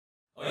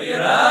So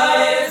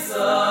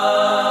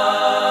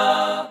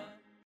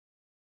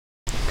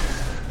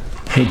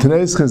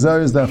today's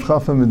Chazara is Daf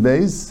Chafam and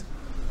Beis.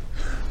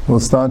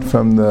 We'll start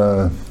from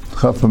the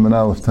Chafam and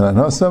Aleph Tanan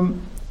Hasam.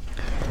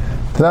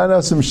 Tanan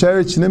Hasam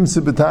Sheretz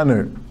Nimsa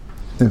B'Taner.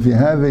 If you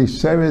have a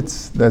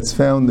sheretz that's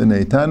found in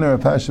a taner, a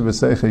pasha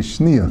v'seicha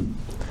shniya,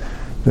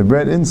 the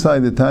bread inside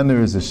the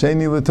taner is a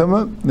sheni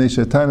l'tuma,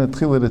 neisha taner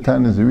tchila the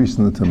taner is a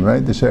rishon l'tuma,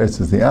 right? The sheretz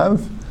is the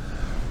av,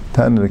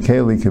 taner the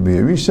keli could be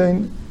a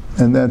rishon,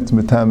 and that's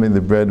metame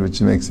the bread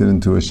which makes it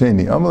into a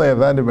sheni. Amalei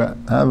avada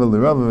hava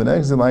l'rava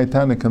v'nexel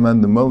taner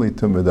command the moli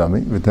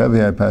tumadami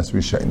v'tavi I pass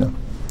rishayna.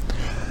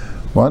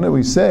 Why don't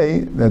we say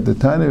that the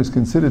taner is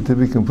considered to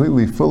be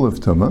completely full of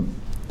tumah?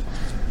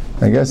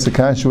 I guess the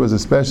kasha was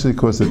especially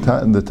because the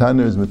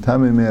taner is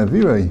metame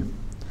me'avirei.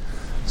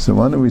 So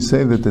why don't we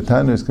say that the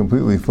taner is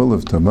completely full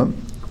of tumah,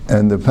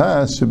 and the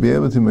pas should be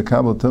able to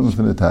makabel tumah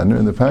from the taner,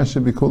 and the pas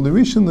should be called the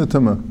rishon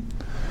l'tumah.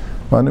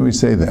 Why don't we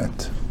say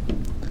that?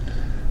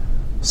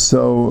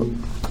 So,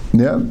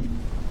 yeah,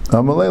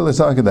 amalei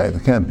l'sakadai.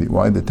 It can't be.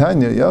 Why? The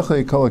Tanya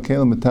yachay kol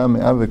kelim metame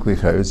avik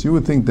licheres. You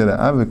would think that an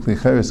avik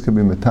licheres could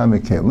be metame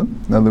kelim.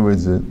 In other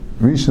words, the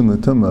rishon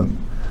l'tumah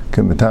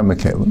can metame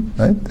kelim.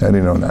 Right? How do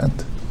you know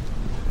that?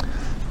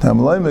 It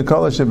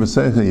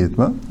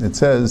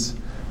says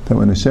that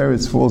when a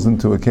sheretz falls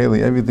into a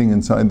keli, everything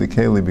inside the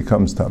keli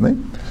becomes tamei.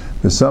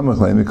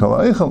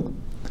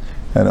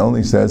 And it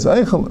only says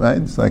eichel,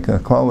 right? It's like a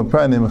klal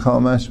pranim, a klal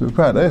mash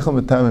b'prat. Eichel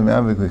metame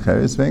me'avik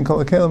licheres, ve'en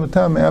kol kelim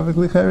metame me'avik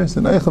licheres,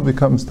 and eichel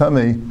becomes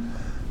tamei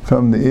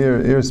from the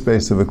ear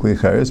space of a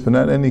licheres, but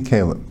not any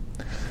kelim.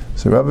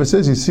 So Rabbi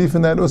says, you see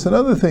from that was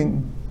another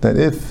thing, that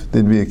if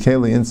there'd be a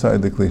keli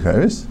inside the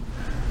licheres,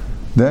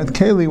 that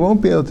keli won't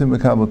be able to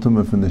makabel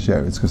tumah from the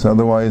sheretz, because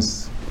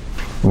otherwise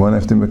we won't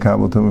have to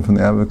makabel tumah from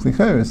the avik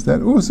licheres.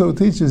 That also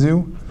teaches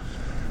you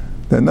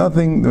that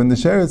nothing, when the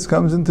sheretz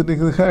comes into the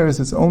licheres,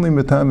 it's only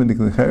metame the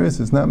licheres.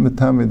 It's not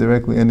metame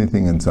directly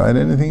anything inside.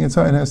 Anything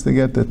inside has to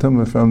get the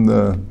tumah from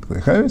the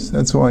licheres.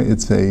 That's why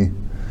it's a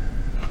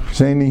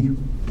sheni.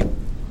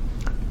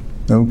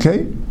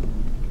 Okay,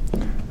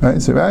 right.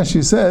 So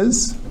Rashi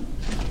says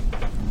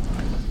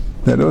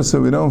that also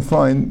we don't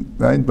find,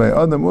 right, by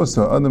Adam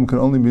also, Adam can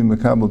only be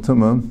makabel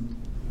tumah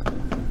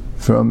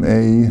from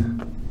a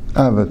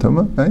ava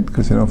tumah, right?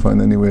 Because you don't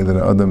find anywhere that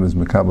Adam is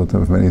makabel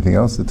tumah from anything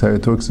else. The Torah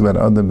talks about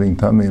Adam being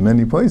tamei in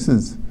many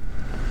places,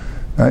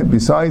 right?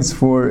 Besides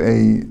for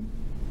a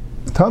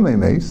tamei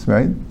mace,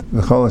 right?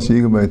 The chalash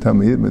yigu by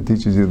tamei yidma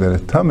teaches you that a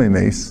tamei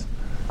mace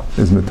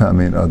is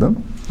metame in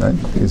Adam, right?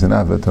 He's an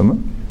ava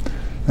tumah,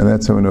 and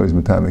that's how we know he's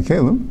metame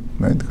kelim,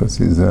 right? Because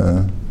he's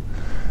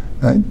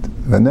right?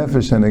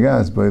 V'nefesh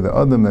hanegas, by the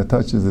Adam that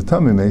touches the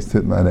tummy mace,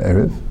 titma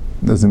erev.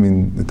 Doesn't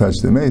mean to touch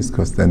the mace,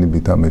 because then he'd be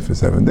tummy for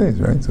 7 days,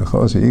 right? So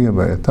chol she'iga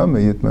by a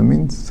tummy, yitma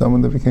means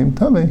someone that became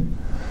tummy,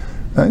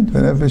 right?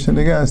 V'nefesh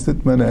hanegas,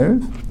 titma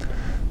erev,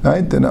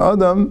 right? And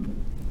Adam,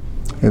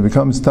 it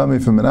becomes tummy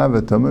from an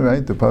ava tummy,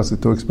 right? The pasuk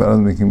talks about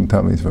Adam making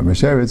tummy from a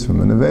sheretz, from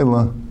a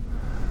nevela,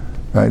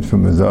 right?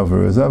 From a zav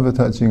or a zava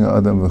touching a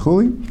Adam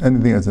v'chuli.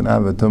 Anything that's an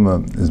ava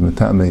tummy is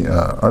metame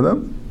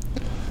Adam.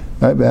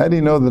 Right, but how do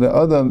you know that the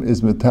Adam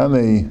is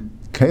metame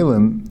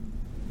kelim,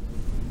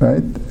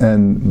 right?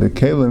 And the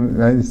kelim,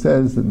 right, it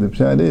says that the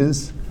pshat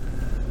is,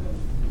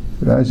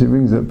 Rashi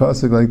brings a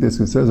pasuk like this.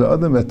 It says the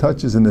Adam that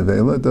touches in the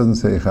nevela, it doesn't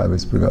say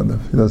chavis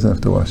b'gadav. He doesn't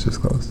have to wash his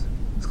clothes.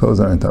 His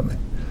clothes aren't tamei.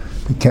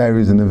 He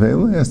carries in the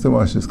nevela, he has to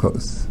wash his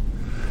clothes,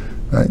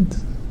 right?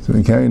 So when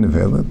you carry in the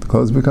nevela, the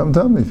clothes become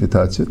tamei if you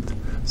touch it.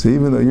 So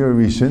even though you're a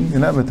rishon, you're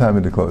not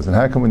metame the clothes. And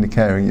how come when you're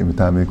carrying, you're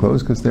metame the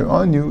clothes? Because they're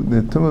on you,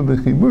 the tumah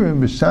b'chiburim,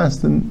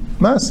 b'shast and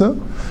masa.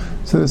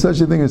 So there's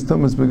such a thing as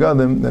tumas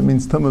b'gadim, that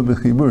means tumah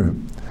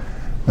b'chiburim.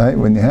 Right?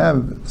 When you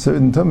have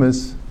certain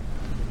tumas,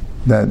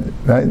 that,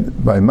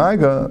 right, by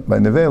maga, by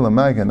nevela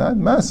maga, not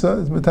masa,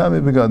 is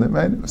metame b'gadim,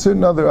 right?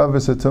 Certain other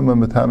avos are tumah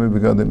metame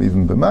b'gadim,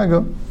 even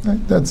b'maga.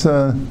 Right? That's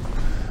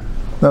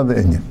another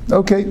inyan.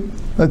 Okay,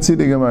 let's see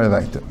the Gemara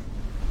later.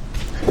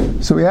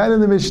 So we had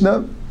in the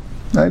Mishnah,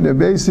 right, the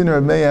basin or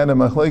Rabbi had a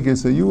machlekes.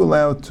 So you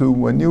allowed to,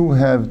 when you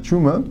have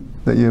truma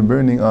that you're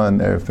burning on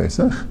Erev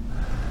Pesach,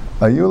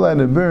 are you allowed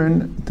to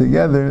burn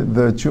together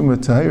the truma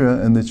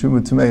tahira and the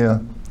truma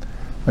tameya?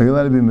 Are you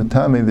allowed to be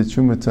metame the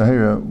truma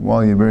tahira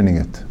while you're burning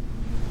it?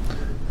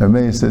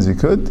 Rabbi says you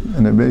could,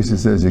 and Rabbi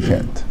says you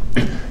can't.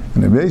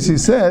 And Rabbi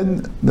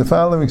said the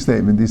following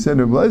statement. He said,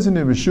 Rabbi and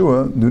Rabbi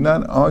Shua do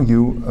not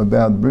argue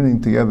about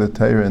burning together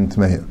tahira and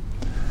tameya.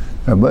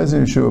 Rabbi and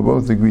Rabbi Shua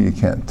both agree you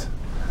can't.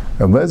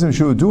 Rabbi and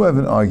Shua do have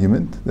an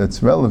argument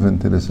that's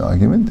relevant to this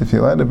argument. If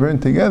you're allowed to burn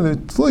together,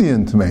 tluya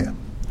and tameya.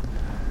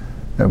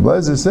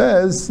 Rabbi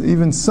says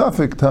even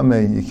safek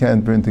tamei you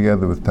can't burn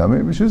together with tamei.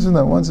 Rabbi Shua says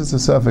no. Once it's a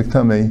safek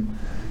tamei,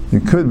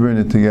 you could burn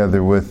it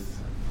together with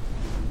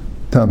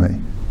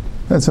tamei.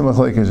 That's a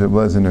machlekes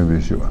Rabbi and Rabbi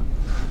Shua.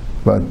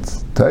 But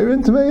tameya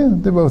and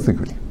tameya, they both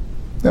agree.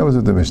 That was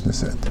what the Mishnah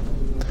said.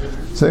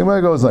 So the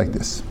Gemara goes like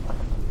this.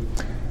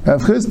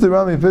 Rav Chisda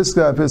Rami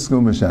Piska Piska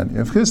Umashani.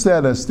 Rav Chisda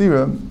had a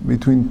stira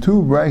between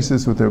two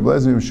brises with Rabbi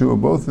Lezer Yeshua,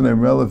 both of them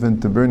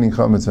relevant to burning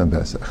chametz on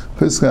Pesach.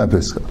 Piska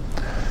Piska.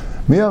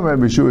 Miyam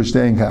Rabbi Yeshua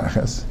Shtein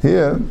Kachas.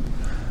 Here,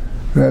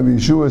 Rabbi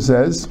Yeshua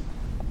says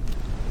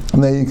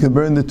that you can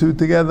burn the two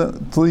together,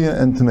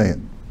 Tliya and Tameya.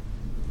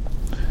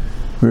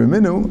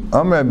 V'Raminu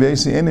Amar Rabbi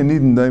Yasi Ena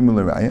Nidin Daimel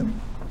L'Raya.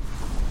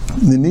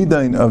 The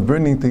nidain of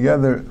burning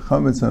together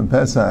chametz on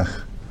Pesach,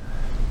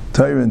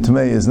 Torah and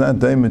Tamei is not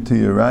daima to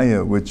your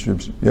raya, which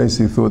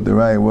Yossi thought the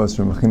raya was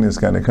from Mechinas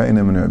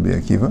Kanakainim and Rabbi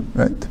Akiva,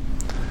 right?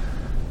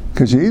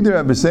 Because either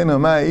Rabbi Seino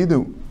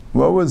Ma'idu,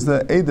 what was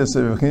the edus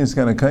of Mechinas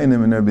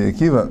Kanakainim and Rabbi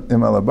Akiva?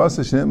 Im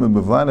alabasa shem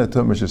b'vlada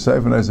tuma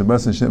shesayf and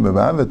b'basa shem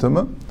b'ba'ava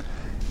tuma.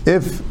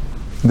 If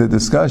the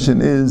discussion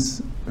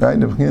is right,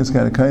 the Mechinas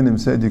Kanakainim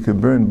said you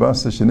could burn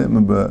basa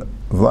shenitma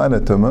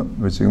b'vlada tuma,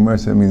 which the Gemara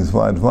said means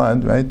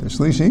vlad, right? The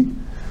shlishi.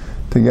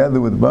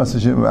 Together with Basa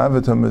Shem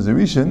Avatam as a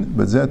Rishon,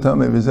 but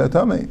Zetame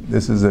v'Zetame.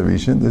 This is a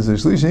Rishon, this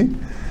is a Shlishi.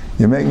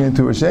 You're making it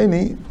into a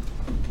Sheni,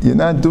 you're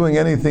not doing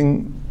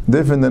anything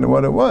different than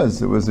what it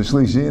was. It was a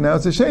Shlishi, and now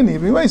it's a Sheni.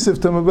 It'd be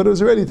Meisiv Tama, but it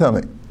was already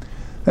Tame.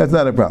 That's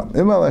not a problem.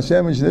 If the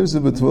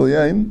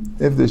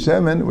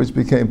Shemen, which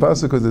became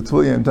Pasuk because the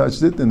Tvul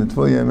touched it, and the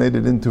Tvul made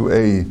it into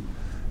a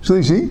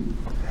Shlishi,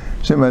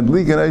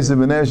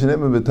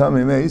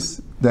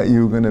 that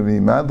you're going to be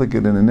madlik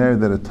in an air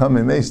that a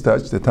Tame Mace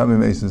touched, the Tame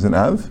Mace is an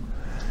Av.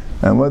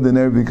 And what did the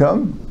Ner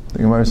become? The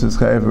Gemara says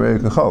Chayev Rei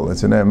Kachol.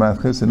 It's an Ner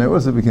Matchis, and it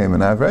also became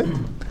an Av, right?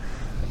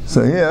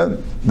 So here,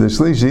 the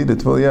Shlishi, the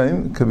Tvul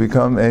Yaim, could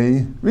become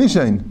a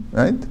Rishain,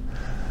 right?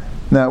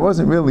 Now, it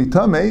wasn't really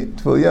Tamei.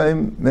 Tvul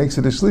Yaim makes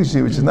it a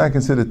Shlishi, which is not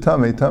considered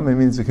Tamei. Tamei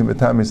means it can be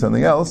Tamei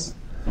something else.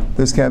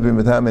 This can't be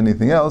Tamei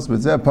anything else,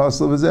 but Zeh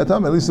Pasal was Zeh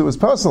Tamei. At least it was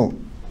Pasal.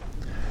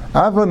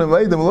 Avon and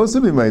Leidim will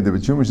also be made,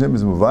 but Chuma Shem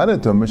is Muvada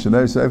Tuma,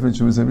 Shadai Seif and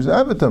Chuma Shem is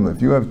Avatuma. If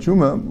you have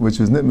Chuma, which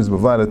was Nitmas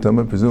Muvada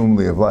Tuma,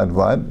 presumably a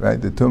Vlad, right?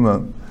 The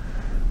Tuma,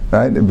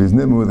 right? If it's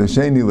Nitma with a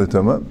Sheni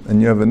Latuma,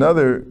 and you have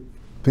another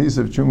piece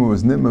of Chuma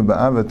was Nitma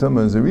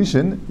Ba'avatuma as a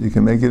Rishon, you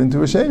can make it into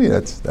a Sheni.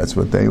 That's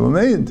what they were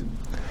made.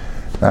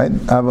 Right?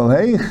 Aval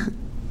Heich,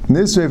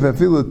 Nisrei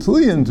Fafilu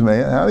Tuliyim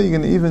Tmeya, how are you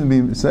going to even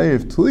be say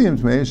if Tuliyim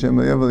Tmeya, Shem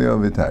Le'yav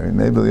Le'yav V'tari?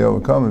 Maybe Le'yav will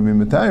come and be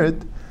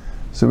Metarit,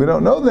 so we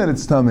don't know that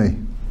it's Tamei.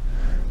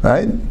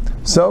 Right?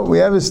 So we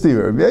have a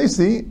stira. Rabbi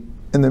Yasi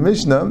in the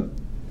Mishnah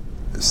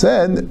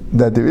said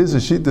that there is a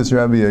Shittas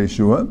Rabbi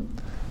Yeshua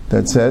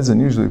that says, and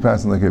usually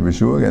passing like Rabbi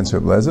Yeshua against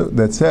Rabbi Lezer,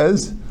 that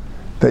says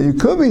that you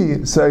could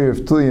be Sayer of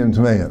Tuliyim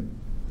Tmeya.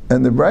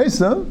 And the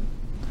Brisa,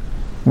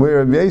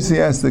 where Rabbi Yasi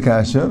asked the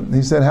Kasha,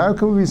 he said, how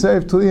can we be Sayer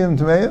of Tuliyim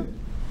Tmeya?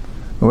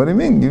 What do you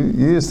mean? You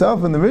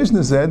yourself in the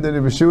Mishnah said that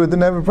Rabbi Yeshua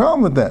didn't have a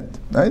problem with that.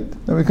 Right?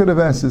 And we could have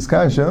asked this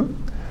Kasha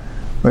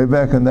way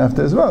back on Nafta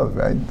as well,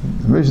 right?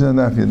 The Mishnah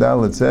Naf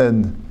Yadalit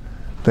said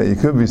that you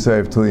could be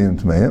saved Tuliyim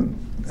Tmeim,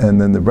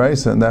 and then the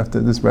Brisa on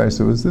Nafta, this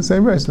Brisa was the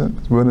same Brisa,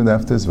 it's one in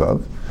Nafta as well,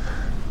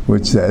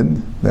 which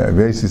said, that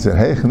basically said,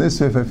 hey,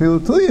 Chanisra, if I feel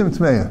Tuliyim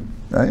Tmeim,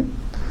 right?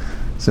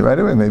 So right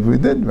away, maybe we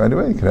did, right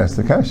away, you could ask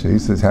the Kasha. He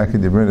says, how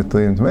could you burn a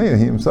Tuliyim Tmeim?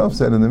 He himself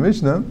said in the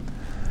Mishnah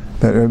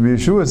that Rabbi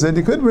Yeshua said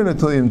you could burn a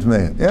Tuliyim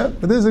Tmeim. Yeah,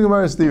 but there's a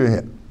Gemara Stira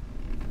here.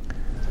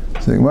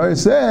 So the Gemara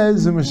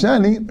says,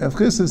 Mashani, Rav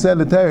Chisda said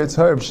the Torah, it's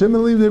Rav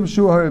Shimon leave the Rav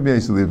Shua, Rav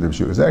Yasi leave the Rav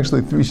Shua. It's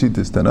actually three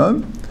Shittas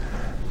Tanam.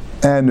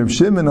 And Rav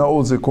Shimon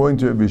holds, according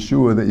to Rav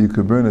Shua, that you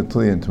could burn a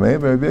Tli and Tmei,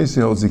 but Rav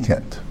Yasi holds you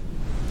can't.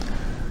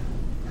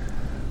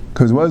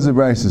 Because what does the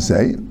Brisa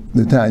say?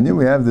 The Tanya,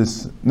 we have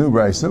this new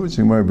Brisa, which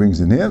the Gemara brings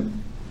in here.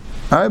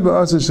 If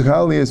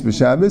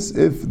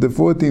the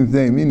 14th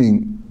day,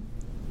 meaning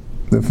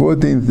the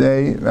 14th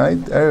day, right,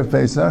 Erev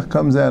Pesach,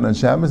 comes out on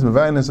Shabbos,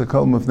 Mavaynas a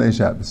kol mufnei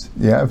Shabbos.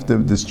 You have to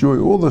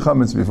destroy all the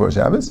chametz before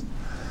Shabbos.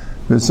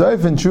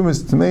 V'soif and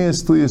Chumas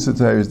Tmeyas Tliyas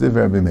T'ayis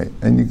Divrei Rabbi Meir.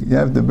 And you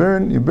have to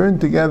burn, you burn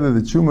together the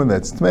Chuma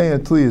that's Tmeya,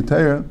 Tliyah,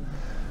 Torah,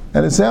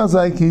 and it sounds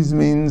like he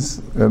means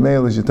Rabbi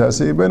Meir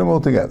L'Shittasa, you burn them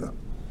all together.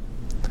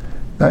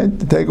 Right?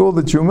 To take all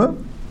the Chuma,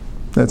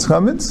 that's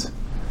chametz,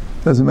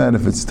 doesn't matter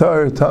if it's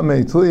Torah,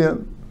 Tamei,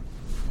 Tliyah,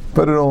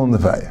 put it all in the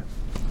fire.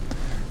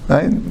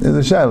 Right?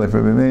 There's a shaila. If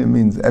Rabbi Meir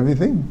means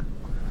everything,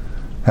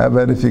 how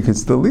about if you could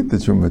still eat the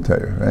Truma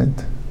Torah,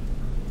 right?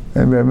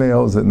 And Rabbi Meir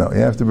holds that no, you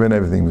have to burn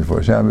everything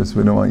before Shabbos.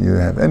 We don't want you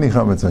to have any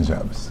chametz on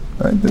Shabbos.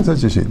 Right? There's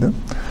such a shita.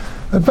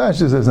 But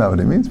Pashas, that's not what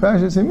it means.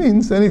 Pashas, it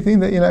means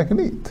anything that you're not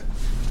going to eat.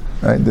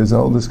 Right? There's a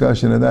whole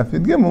discussion of Daf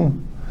Yud Gimel.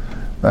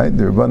 Right?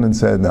 The Rabbanan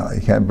said, no,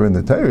 you can't burn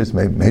the Torah.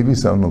 Maybe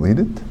someone will eat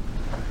it.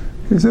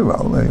 He said,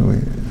 well,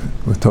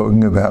 we're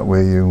talking about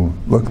where you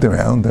looked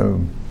around.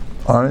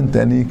 Aren't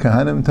any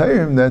kahanim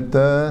tayrim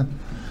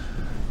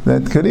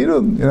that could eat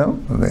it,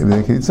 maybe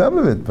they could eat some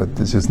of it, but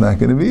it's just not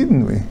going to be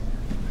eaten.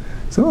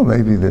 So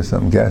maybe there's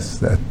some guests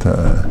that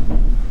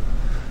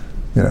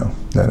that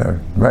are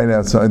right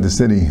outside the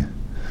city.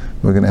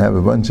 We're going to have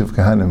a bunch of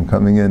kahanim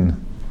coming in.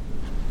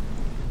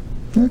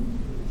 I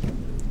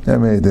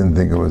didn't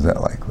think it was that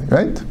likely,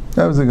 right?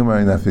 That was the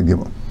Gemara in Daf Yud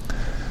Gimel.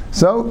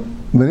 So,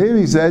 but here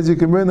he says you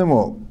can burn them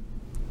all.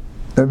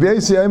 You have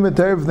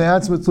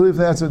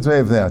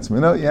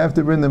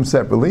to bring them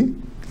separately. You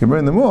can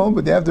bring them all,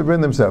 but you have to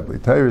bring them separately.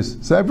 Torah is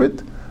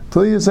separate,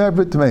 Tuli is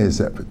separate, Tamei is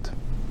separate.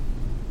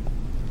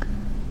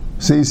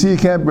 So you see, you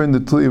can't bring the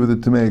Tuli with the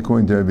Tamei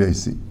according to Rabbi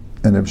Yossi.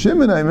 And Reb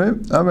Shimon,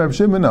 Reb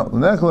Shimon, no.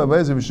 L'nechel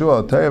Abbezer B'Shua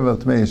al Torah vel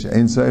Tamei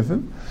she'ein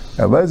seifim.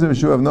 Abbezer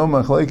B'Shua have no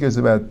machlekes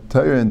about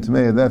Torah and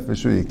Tamei, that for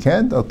sure you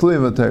can't. Al Tuli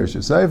vel Torah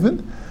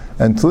she'seifim,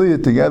 and Tuli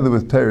it together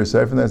with Torah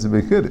seifim, that's a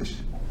big kiddush.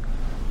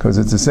 Because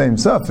it's the same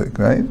suffix,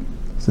 right?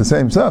 It's the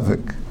same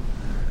suffix.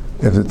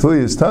 If the Tuli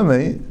is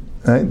Tamei,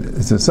 right,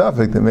 it's a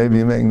suffix that maybe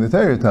you're making the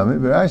Torah Tamei,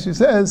 but Rashi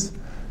says,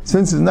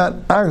 since it's not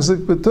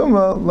Achzik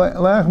B'Tumah,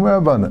 Lach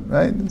Merabbanan,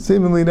 right?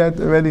 Seemingly that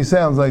already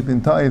sounds like the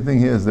entire thing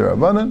here is the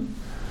Rabbanan.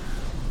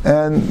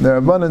 And the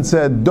Rabbanan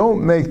said,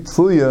 don't make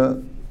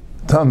Tliya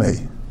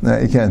Tamei. No,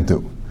 you can't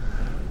do.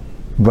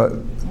 But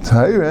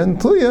Torah and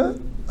Tliya,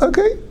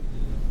 okay.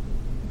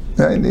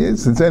 Right?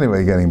 It's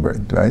anyway getting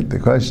burnt, right? The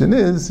question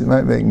is, you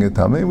might making a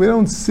Tamei. We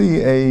don't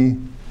see a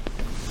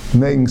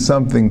making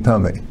something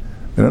Tamei.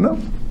 We don't know.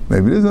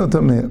 Maybe there's no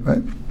Tamei here,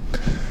 right?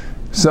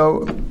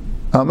 So,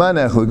 Aman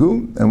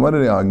Echlagu, and what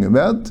are they arguing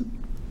about?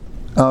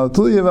 Al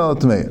Tliya val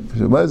Tamei.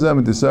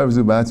 Shabazam Tisarv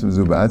Zubatzim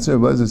Zubatzer.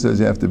 Blazer says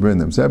you have to burn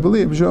them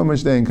separately. B'shor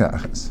Mishtein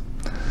Kachas.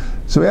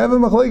 So we have a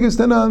machlekes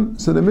Tanam.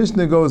 So the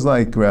Mishnah goes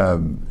like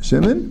Rab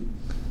Shimon,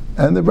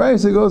 and the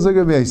Brayso goes like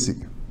Rabbi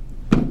Yossi.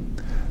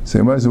 So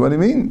Gemara says, what do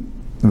you mean?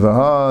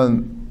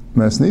 V'ha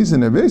Masnis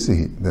and Rabbi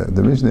Yossi.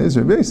 The Mishnah is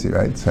Rabbi Yossi,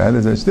 right? So how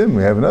does that stem?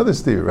 We have another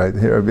steer, right?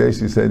 Here Rabbi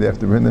Yossi said they have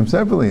to burn them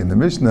separately. In the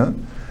Mishnah,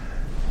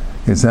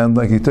 it sounds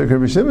like he took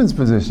Rabbi Shimon's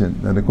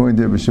position, that according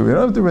to Rabbi Shimon, you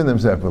don't have to bring them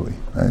separately.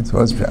 Right? So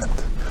what's pshat?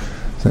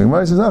 So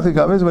Gemara says, this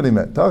is what he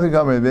meant. This is what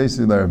Rabbi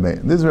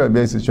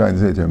Yossi is trying to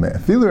say to Rabbi.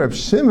 Feel Rabbi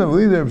Shimon,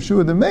 leader of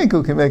Shua, the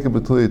Mekel can make a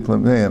B'tuliyat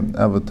L'meim,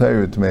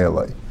 Avotayr T'mei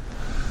Alai.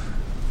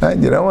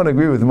 You don't want to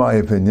agree with my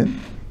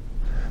opinion.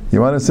 You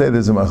want to say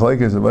there's a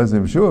machlekes of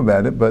Rabbi Shua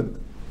about it, but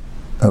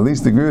at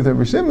least agree with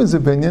Rabbi Shimon's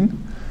opinion.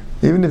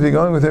 Even if you're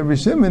going with Rabbi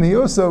Shimon, he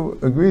also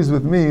agrees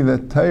with me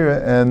that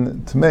Torah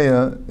and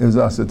Tmeya is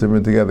also to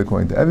burn together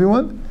according to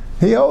everyone.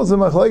 He holds the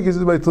machlekes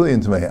is by Tuli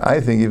and Tmeya. I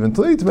think even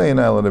Tuli and Tmeya are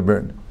not allowed to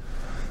burn.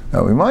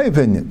 Now, in my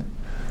opinion.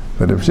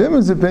 But Rabbi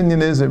Shimon's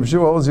opinion is Rabbi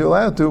Shua holds you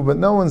allowed to, but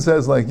no one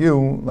says like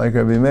you, like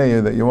Rabbi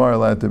Meir, that you are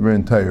allowed to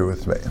burn Torah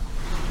with Tmeya.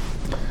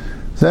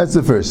 So that's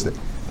the first thing.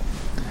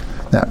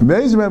 Now,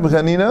 Beis Rabbi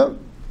Chanina,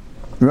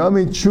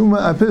 Rami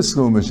Truma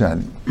Apisku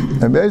Mashani.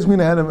 And basically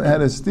had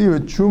a steer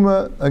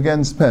Truma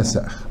against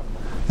Pesach.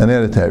 And they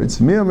had a teretz.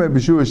 Miyam Rabbi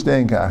Shua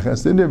Shtein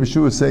Kachas. Didn't Rabbi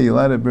Shua say you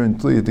allowed to burn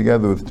Tliya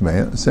together with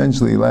Tmeya?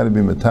 Essentially, you allowed to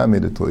be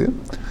Matami to Tliya.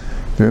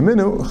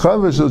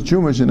 Chavish al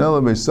Truma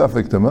Shenela by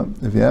Safek Tuma.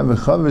 If you have a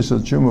Chavish al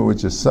Truma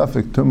which is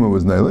Safek Tuma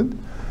was nailed.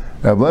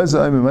 If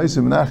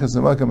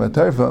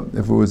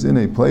it was in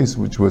a place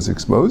which was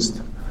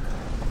exposed,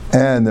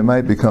 and it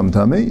might become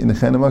tummy, in the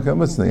Chanamaka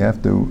Mitzvah, you have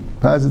to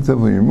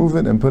positively remove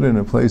it and put it in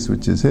a place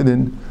which is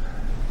hidden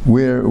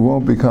where it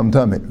won't become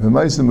tummy.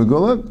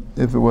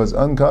 If it was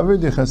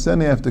uncovered, you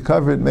have to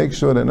cover it, make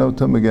sure that no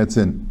tummy gets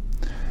in.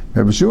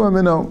 If it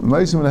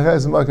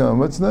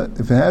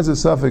has a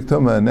suffix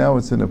tumma and now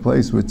it's in a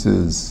place which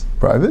is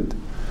private,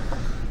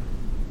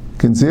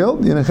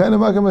 concealed, you can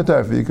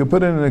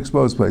put it in an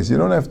exposed place. You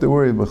don't have to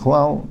worry,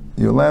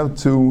 you're allowed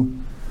to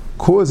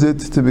cause it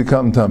to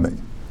become tummy.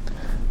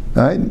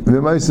 Right? If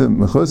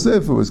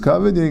it was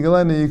covered,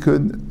 you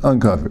could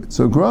uncover it.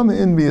 So grama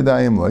in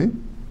biyadayim loy.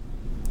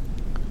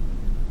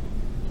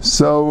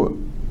 So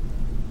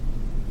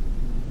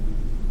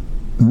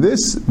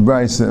this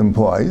brisa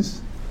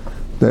implies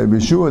that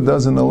Yeshua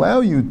doesn't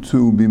allow you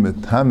to be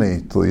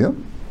metame tliya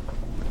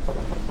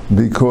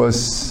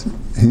because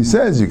he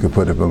says you could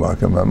put it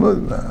b'makam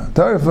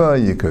tarfa,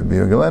 you could be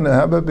a galena.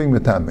 How about being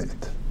metame?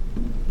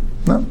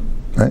 No,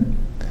 right?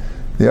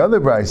 The other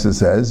brisa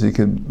says you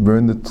could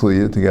burn the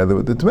tliya together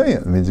with the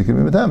tmeya. It means you can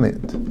be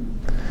metameit.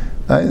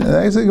 And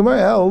actually, Gemara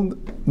held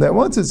that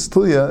once it's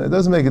tliya, it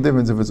doesn't make a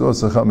difference if it's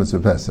also chametz or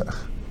pesach.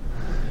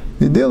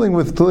 You're dealing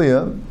with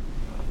tliya,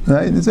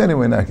 right? It's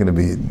anyway not going to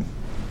be eaten.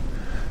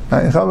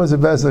 Right? Chametz or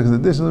pesach is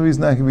additional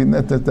reason not going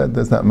to be eaten.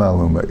 That's not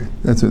malum.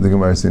 That's what the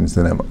Gemara seems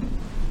to know.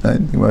 Right?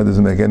 The Gemara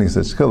doesn't make any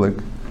such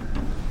chiluk.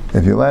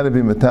 If you're allowed to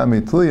be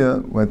metame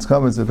tliya when it's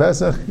chametz or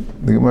pesach,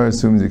 the Gemara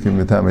assumes you can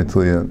be metame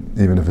tliya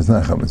even if it's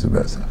not chametz or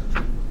pesach.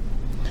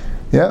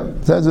 Yeah,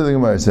 that's what the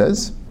Gemara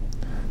says.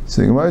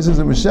 So the Gemara says,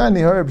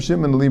 "Mishani harab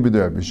shimon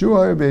libeder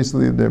b'shua harab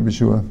basically libeder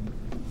b'shua."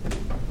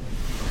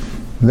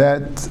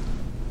 That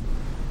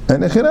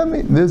and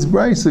echirami, this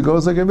brisa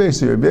goes like a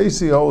basi. A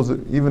basi holds,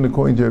 even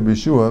according to Rabbi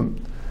Shua,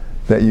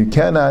 that you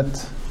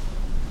cannot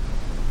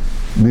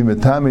be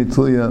metame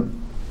tliya.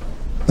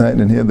 Right,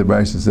 and here the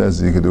Brisa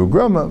says you could do a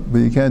grama, but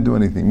you can't do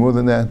anything more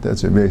than that.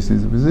 That's Rabbi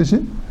Yosef's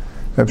position.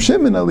 Rabbi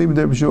Shimon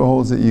Rabbi Shua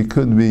holds that you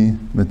could be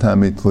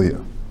metame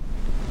tliya.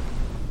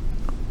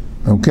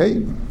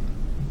 Okay.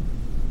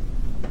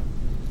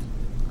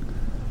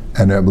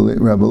 And Rabbi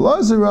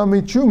Lazar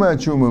Rami Truma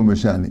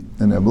Mashani.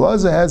 And Rabbi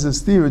Lazar has a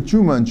steer at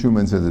Truma and Truma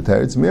and says the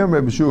Teretz. Me'am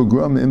Rabbi Shua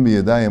Grum in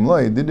Biyadayim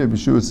Loi. Did Rabbi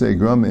Shua say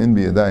Grum in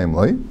Biyadayim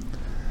Loi?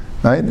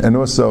 Right? And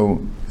also,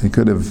 he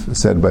could have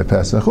said by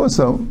Pesach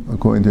also,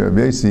 according to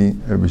Rabbi Yasi,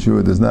 Rabbi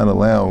Shua does not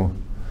allow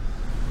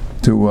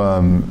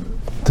to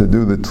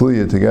do the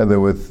Tliya together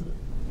with,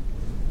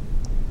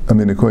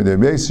 according to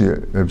Rabbi Yasi,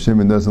 Rabbi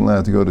Shimon doesn't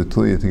allow to go to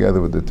Tliya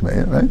together with the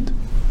Tmeya, right?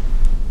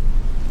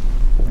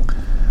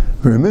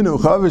 If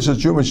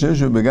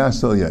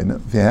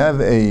you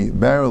have a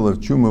barrel of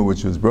truma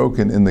which was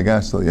broken in the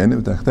gas yain,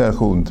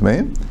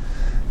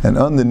 and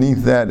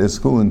underneath that is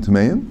chulin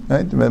tmeim,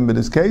 right? Remember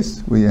this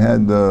case where you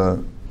had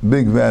the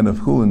big vat of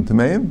chulin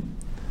tmeim,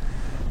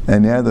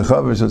 and you had the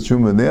chavish of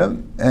truma there,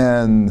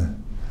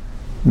 and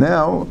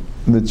now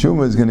the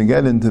truma is going to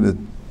get into the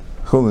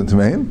chulin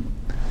tmeim,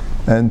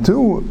 and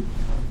two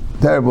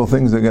terrible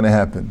things are going to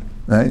happen,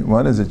 right?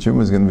 One is the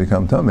truma is going to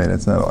become tamei.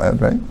 That's not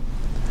allowed, right?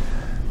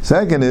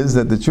 Second is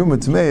that the truma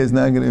tmei is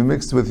now going to be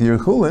mixed with your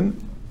chulin,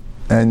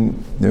 and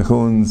your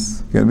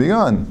chulin's going to be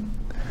gone.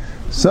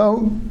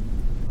 So,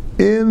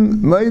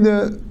 in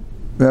Maida,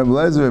 Rabbi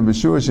Lezer and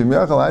Beshua Shem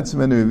Yachal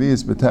Atzim and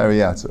Revius B'tara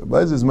Yatsa.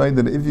 Lezer is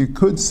Maida that if you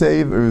could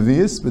save a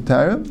Revius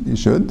B'tara, you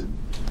should,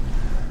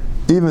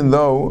 even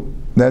though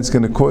that's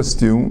going to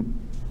cost you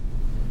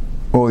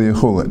all your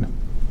chulin.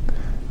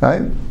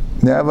 Right?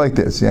 You have like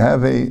this. You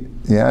have a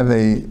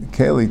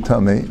keli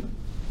tamei,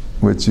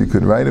 which you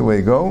could right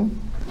away go.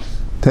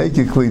 Take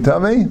your kli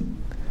tamei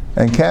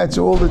and catch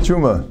all the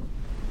truma,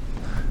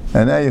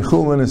 and now your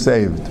chulin is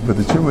saved. But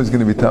the truma is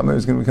going to be tamei;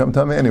 it's going to become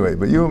tamei anyway.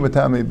 But you and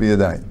matame be a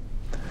dime,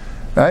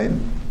 right?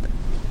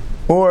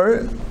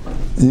 Or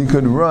you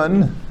could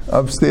run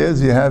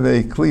upstairs. You have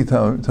a kli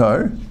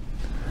tar,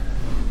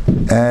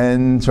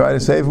 and try to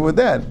save it with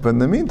that. But in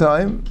the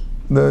meantime,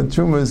 the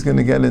truma is going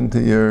to get into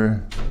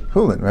your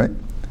chulin, right?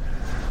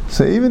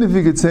 So even if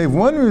you could save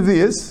one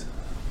revius,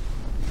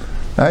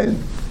 right?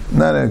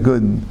 Not a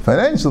good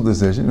financial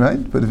decision, right?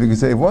 But if you can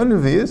save one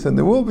revius, and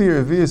there will be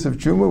a revius of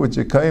truma which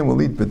a kaim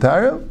will eat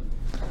b'tara,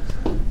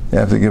 you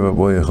have to give up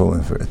all your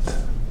chulin for it,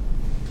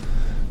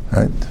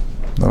 right?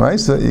 Alright,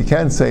 so you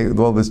can't say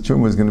all this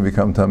truma is going to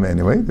become tummy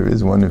anyway. There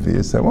is one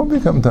revius that won't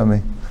become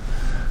tummy.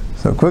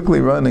 So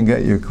quickly run and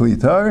get your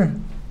klitar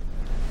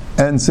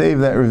and save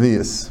that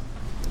revius.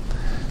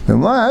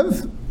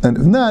 And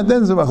if not,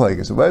 then it's a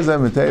machlekes. So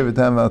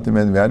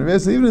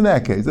even in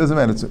that case, it doesn't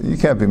matter. You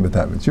can't be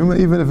matame truma,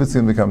 even if it's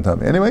going to become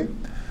tummy. Anyway,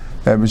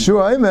 Rabbi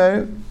Shua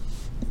Aimer,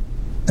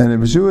 and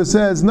Rabbi Shua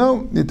says,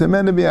 no, you could be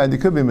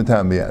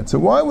matame biyad. So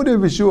why would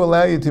Rabbi Shua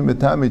allow you to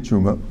matame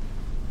truma?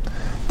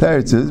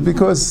 Teretz is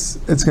because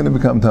it's going to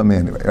become tummy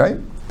anyway, right?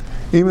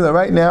 Even though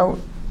right now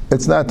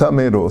it's not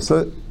tummy at all.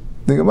 So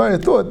the Gemara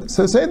thought,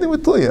 so same thing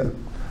with Tliya.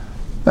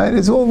 Right?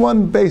 It's all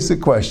one basic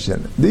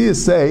question. Do you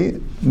say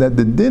that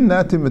the din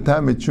not to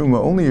matame truma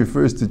only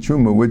refers to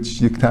truma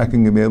which you're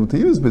talking to be able to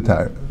use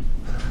b'tar?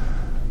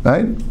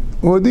 Right?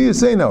 Or do you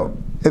say no?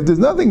 If there's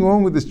nothing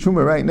wrong with this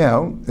truma right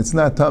now, it's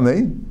not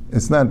tamei,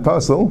 it's not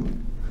pasul,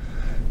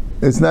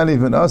 it's not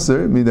even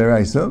aser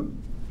midaraisa,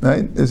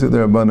 right? Isur the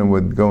Rabbanan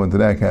would go into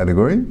that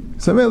category.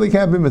 So really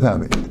can't be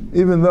matame,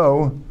 even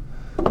though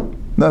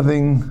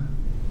nothing,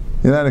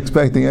 you're not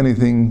expecting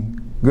anything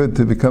good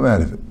to come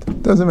out of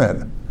it. Doesn't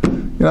matter.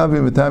 You're not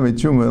being matame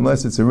truma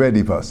unless it's a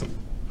ready pasul.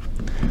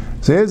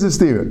 So here's the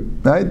steer,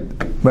 right?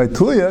 By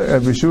Tliya,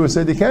 Rabbi Shua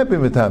said you can't be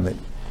matame,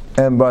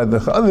 and by the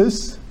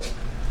chavis,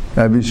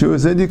 Rabbi Shua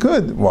said you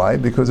could. Why?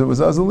 Because it was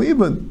azal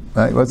ibn.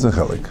 Right? What's the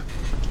chalik?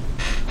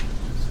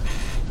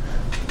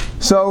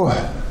 So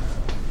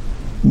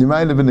you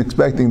might have been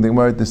expecting the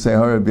Gemara to say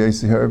Harab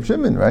Yasi Harab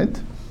Shimon,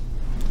 right?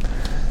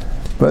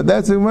 But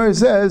that's the Gemara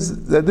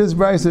says that this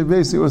brayso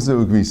basically also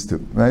agrees to,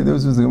 right?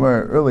 This was the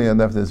Gemara early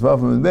on after this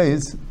Vafam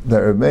days that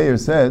Rabbi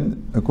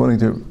said, according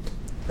to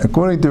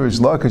Rish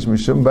Lakish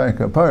Mishum Bar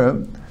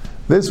Kapara,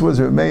 this was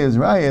Rabbi's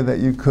raya that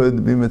you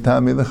could be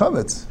matami the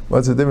chavetz.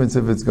 What's the difference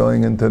if it's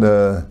going into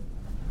the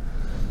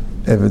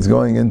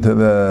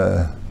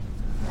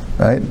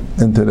right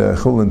into the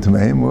chulin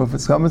tmeim, or if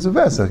it's chametz of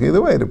Pesach?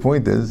 Either way, the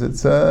point is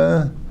it's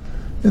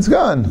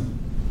gone,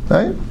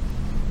 right?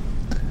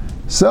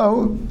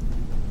 So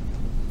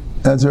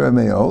that's what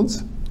Rabbi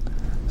holds.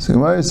 So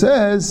Gemara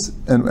says,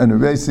 and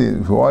Rabbi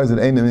says, why is it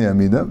einim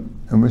yamida?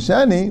 And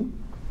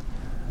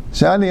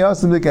Shani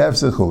asked him to have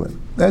chulin.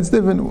 That's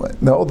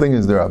different. The whole thing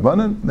is the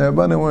Rabbanan. The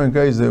Rabbanan were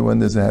encouraged there when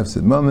there's a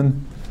hefsid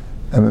mammon,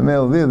 and the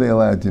male there they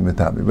allowed to be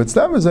matami. But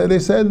Stamazai they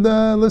said,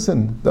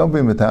 listen, don't be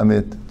matami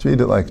it.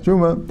 Treat it like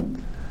truma,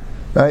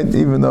 right?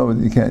 Even though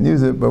you can't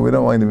use it, but we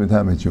don't want you to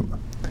matami truma.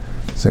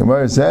 So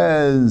Gemara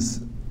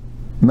says,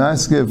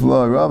 maskif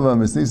lo rava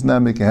misnis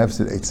namik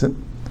hefsid eitzim.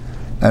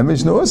 And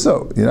Mishnah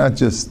also,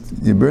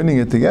 you're burning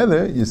it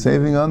together, you're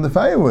saving on the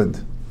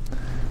firewood.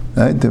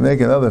 Right? To make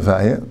another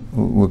fire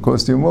will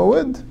cost you more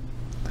wood.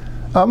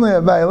 We're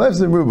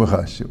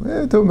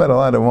talking about a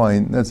lot of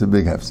wine, that's a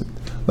big hefsid.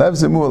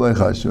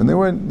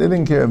 And they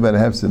didn't care about a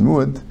hefsid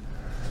muad.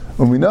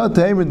 When we know and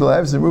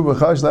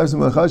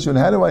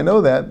how do I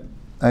know that?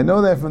 I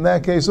know that from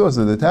that case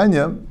also. The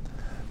Tanya,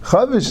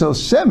 chavis shel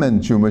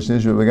shemen truma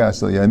shnishva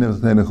b'gasel yanim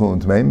l'chulin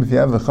tmeim. If you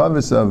have a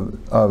chavis of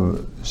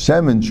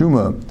shemen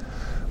truma,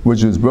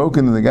 which was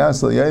broken in the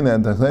gasel yaina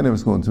and tachlenim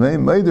l'chulin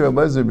tmeim, meider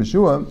Rabbi Lezer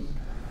b'shua.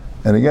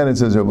 And again, it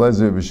says Rabbi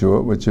Lezer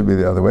b'shua, which should be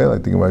the other way,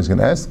 like the Gemara is going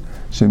to ask.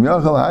 Shem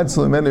yachal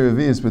hatzl meni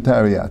revi'is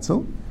b'tari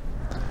yatzl.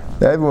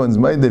 Everyone's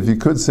made if you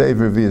could save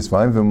revi'is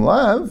fine from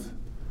lav.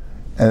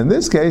 And in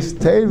this case,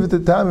 teir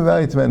v'tetam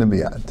v'vali t'mena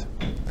b'yad.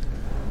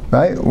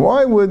 Right?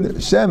 Why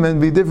would shemen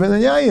be different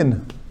than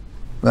yayin?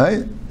 Right?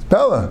 It's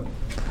Pella.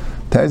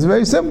 It's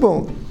very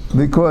simple.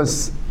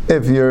 Because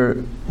if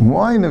your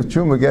wine of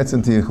truma gets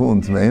into your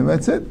chulin tmeim,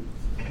 that's it.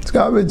 It's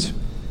garbage.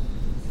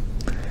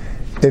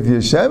 If your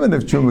shemen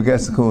of truma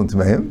gets to chulin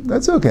tmeim,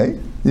 that's okay.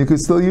 You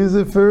could still use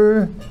it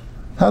for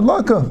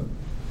hadlaka.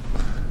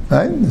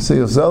 Right? So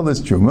you'll sell this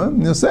truma,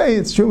 and you'll say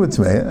it's truma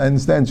tmeim. I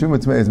understand truma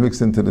tmeim is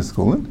mixed into the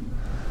chulin.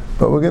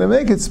 But we're going to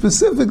make it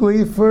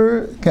specifically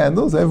for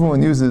candles.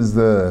 Everyone uses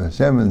the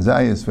shemen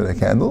zayis for the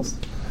candles.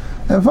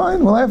 And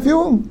fine, we'll have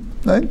fuel.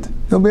 Right?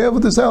 You'll be able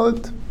to sell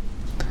it.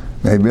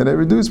 Maybe at a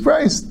reduced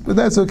price, but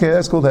that's okay.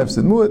 That's called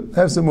hefsid mu'at.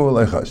 Hefsid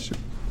mu'at leichash.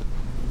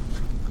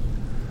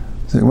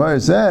 So where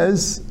it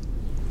says,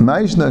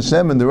 Ma'ishna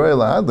shemen deroy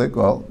lahadlik,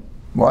 well,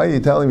 why are you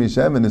telling me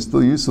shemen is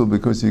still useful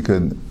because you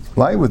could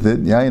light with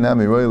it? Yayin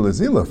ami roy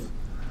laziluf.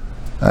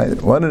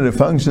 One of the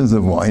functions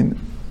of wine,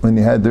 when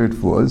you had dirt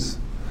floors,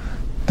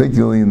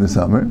 particularly in the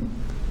summer,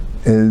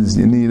 is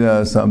you need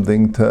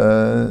something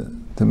to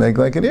make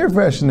like an air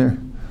freshener,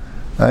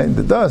 right?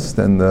 The dust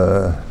and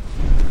the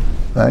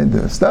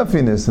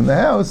stuffiness in the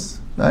house,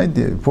 right?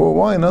 You pour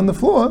wine on the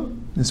floor,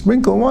 you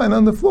sprinkle wine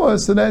on the floor,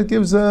 so that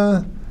gives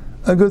a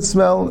good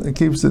smell. It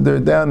keeps the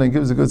dirt down and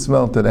gives a good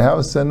smell to the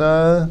house. And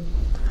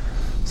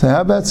so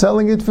how about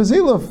selling it for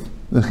ziluf?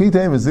 The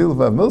chitem is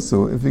ziluf av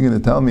milsu. If you're going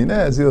to tell me,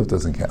 nah, ziluf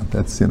doesn't count.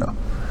 That's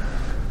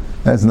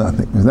that's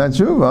nothing. It's not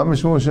true.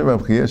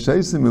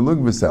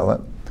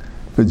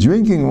 For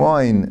drinking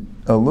wine,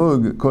 a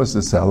lug costs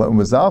a seller,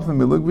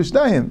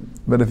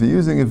 but if you're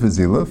using it for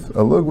ziluf,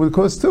 a lug would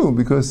cost two,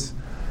 because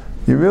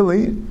you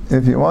really,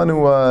 if you want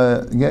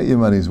to get your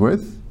money's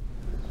worth,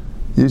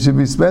 you should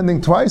be spending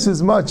twice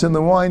as much on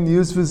the wine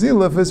used for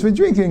ziluf as for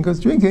drinking, because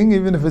drinking,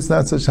 even if it's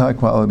not such high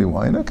quality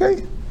wine,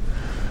 okay,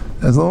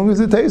 as long as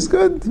it tastes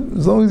good,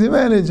 as long as you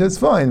manage, that's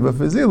fine. But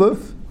for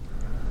ziluf,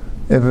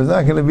 if it's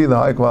not going to be the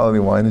high quality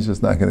wine, it's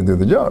just not going to do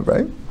the job,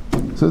 right?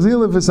 So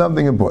ziluf is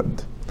something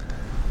important.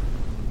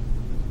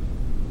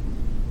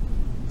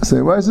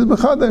 So why is it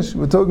b'chadash?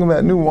 We're talking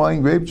about new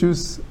wine, grape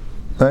juice,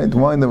 right?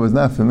 Wine that was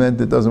not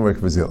fermented doesn't work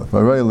for ziluf.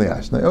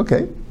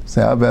 Okay,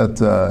 so how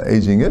about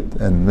aging it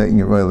and making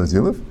it royal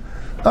ziluf?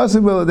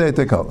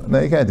 Now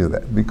you can't do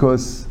that,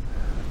 because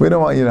we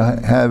don't want you to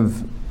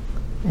have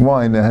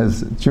wine that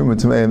has truma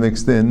tamei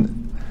mixed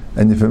in,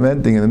 and you're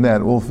fermenting it in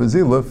that all for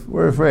ziluf.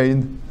 We're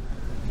afraid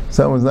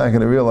someone's not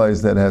going to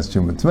realize that it has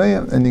truma tamei,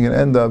 and you're going to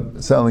end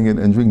up selling it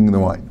and drinking the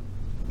wine.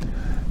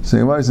 So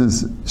Gemara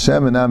says,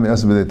 shemen nami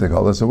asa b'dei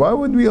tekala. So why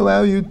would we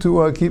allow you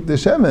to keep the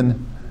shemen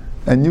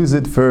and use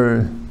it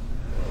for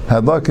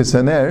hadlakas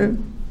haner?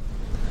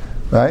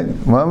 Right?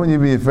 Why would you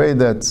be afraid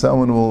that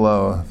someone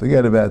will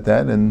forget about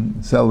that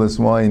and sell this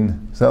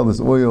wine, sell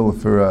this oil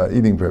for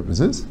eating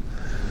purposes?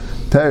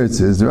 Teretz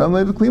is,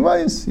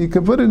 you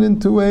can put it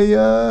into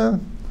a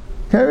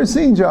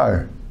kerosene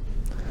jar.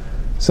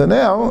 So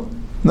now,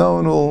 no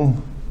one will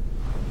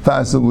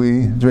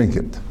possibly drink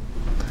it.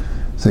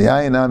 So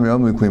yayin am your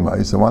own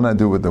kli, so why not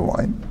do it with the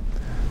wine?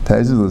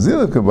 It's meant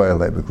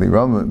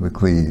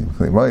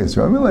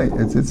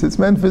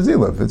for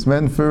ziluf. It's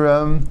meant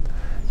for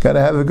got to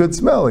have a good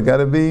smell. It got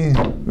to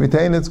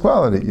retain its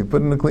quality. You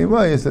put in the kli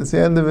mayis, that's the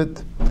end of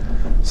it.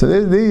 So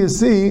there you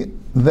see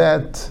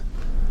that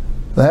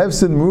the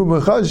hefsid mu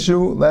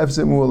b'chashu, the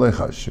hefsid mu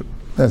lechashu.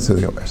 That's what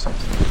the Gemara says.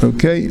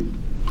 Okay.